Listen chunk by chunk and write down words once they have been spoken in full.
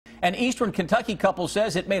An Eastern Kentucky couple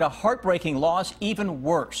says it made a heartbreaking loss even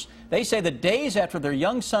worse. They say the days after their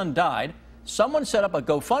young son died, someone set up a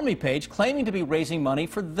GoFundMe page claiming to be raising money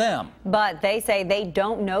for them. But they say they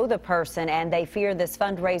don't know the person and they fear this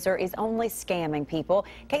fundraiser is only scamming people.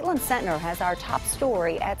 Caitlin Sentner has our top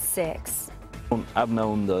story at 6. I've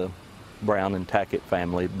known the Brown and Tackett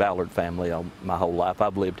family, Ballard family, my whole life.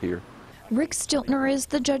 I've lived here. Rick Stiltner is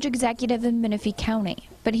the judge executive in Menifee County,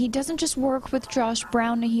 but he doesn't just work with Josh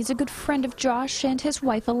Brown. He's a good friend of Josh and his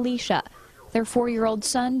wife Alicia. Their 4-year-old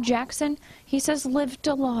son, Jackson, he says lived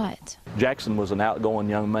a lot. Jackson was an outgoing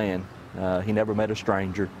young man. He never met a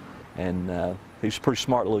stranger, and he's a pretty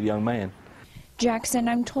smart little young man. Jackson,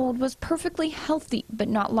 I'm told, was perfectly healthy, but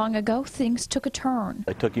not long ago, things took a turn.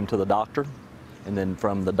 They took him to the doctor, and then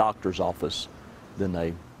from the doctor's office, then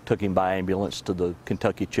they took him by ambulance to the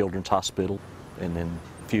Kentucky Children's Hospital, and then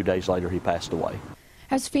a few days later he passed away.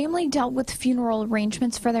 As family dealt with funeral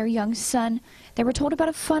arrangements for their young son, they were told about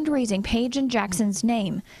a fundraising page in Jackson's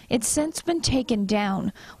name. It's since been taken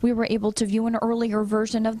down. We were able to view an earlier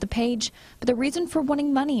version of the page, but the reason for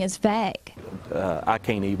wanting money is vague. I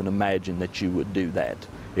can't even imagine that you would do that.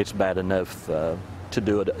 It's bad enough to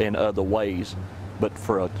do it in other ways, but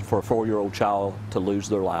for a 4-year-old child to lose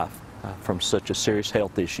their life from such a serious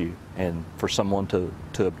health issue, and for someone to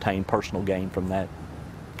obtain personal gain from that,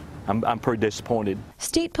 I'm pretty disappointed.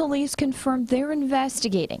 State police confirmed they're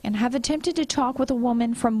investigating and have attempted to talk with a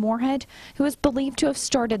woman from Moorhead who is believed to have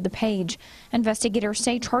started the page. Investigators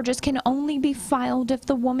say charges can only be filed if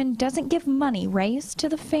the woman doesn't give money raised to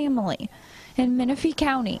the family. In Menifee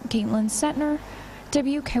County, Caitlin Sentner,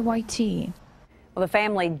 WKYT. Well, the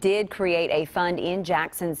family did create a fund in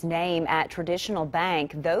Jackson's name at Traditional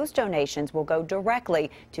Bank. Those donations will go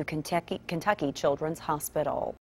directly to Kentucky Children's Hospital.